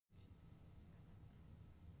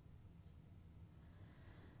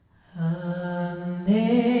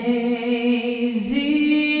Amazing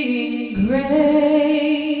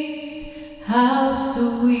grace, how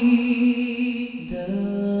sweet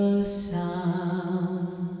the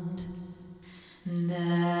sound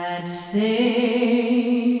that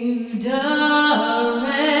saved a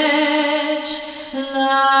wretch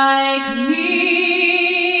like me.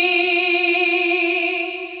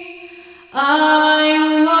 I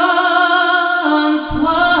once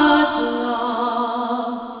was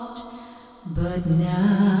lost, but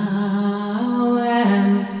now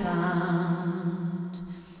am found,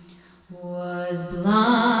 was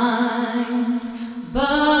blind,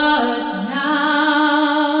 but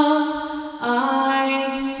now I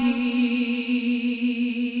see.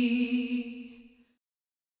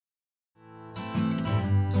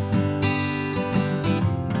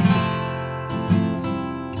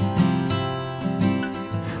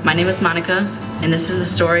 My name is Monica, and this is the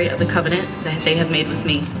story of the covenant that they have made with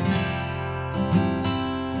me.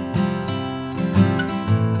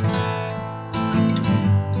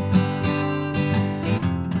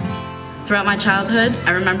 Throughout my childhood,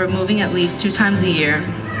 I remember moving at least 2 times a year.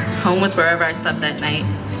 Home was wherever I slept that night.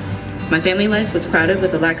 My family life was crowded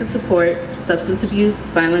with a lack of support, substance abuse,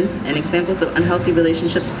 violence, and examples of unhealthy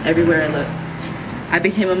relationships everywhere I looked. I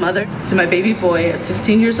became a mother to my baby boy at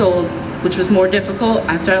 16 years old, which was more difficult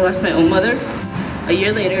after I lost my own mother a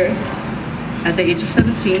year later at the age of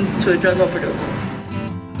 17 to a drug overdose.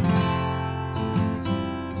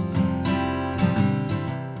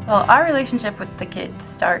 Well, our relationship with the kids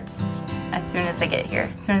starts as soon as they get here,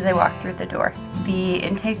 as soon as they walk through the door. The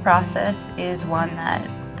intake process is one that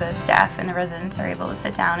the staff and the residents are able to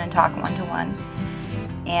sit down and talk one-to-one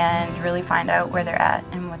and really find out where they're at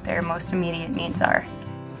and what their most immediate needs are.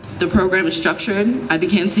 The program is structured. I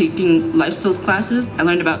began taking life skills classes. I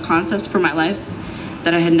learned about concepts for my life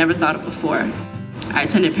that I had never thought of before. I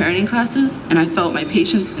attended parenting classes, and I felt my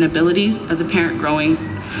patience and abilities as a parent growing.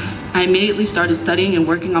 I immediately started studying and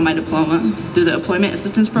working on my diploma. Through the Employment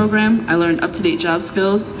Assistance Program, I learned up-to-date job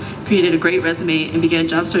skills, created a great resume, and began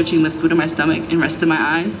job searching with food in my stomach and rest in my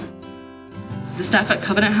eyes. The staff at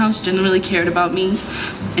Covenant House genuinely cared about me,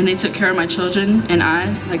 and they took care of my children and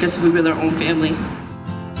I like as if we were their own family.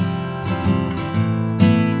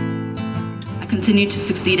 I continued to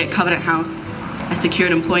succeed at Covenant House. I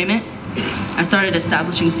secured employment, I started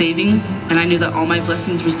establishing savings, and I knew that all my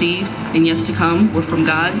blessings received and yes to come were from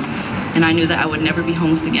God, and I knew that I would never be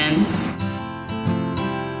homeless again.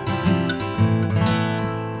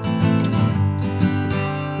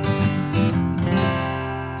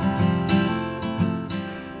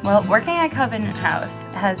 Well, working at Covenant House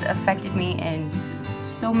has affected me in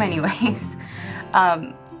so many ways.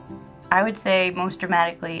 I would say most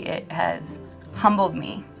dramatically it has humbled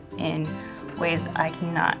me in ways I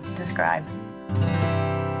cannot describe.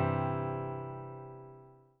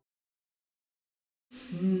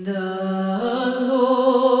 The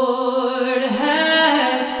Lord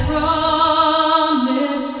has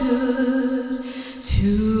promised good to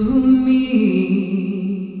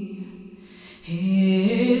me.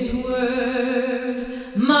 His word,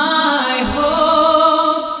 my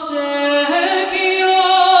hope secures.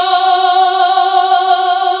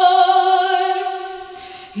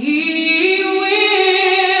 He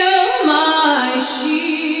will my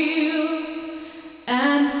shield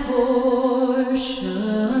and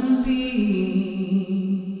portion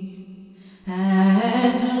be,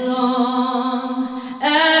 as long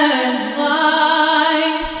as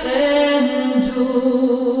life endures.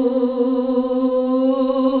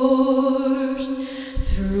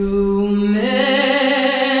 Through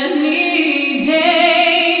many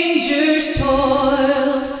dangers,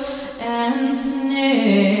 toils, and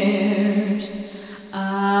snares,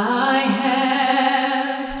 I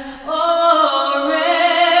have already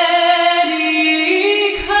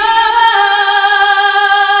come.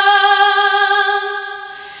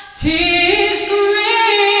 'Tis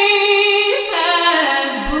grace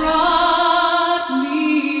has brought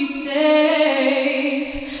me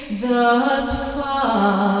safe thus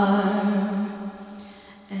far.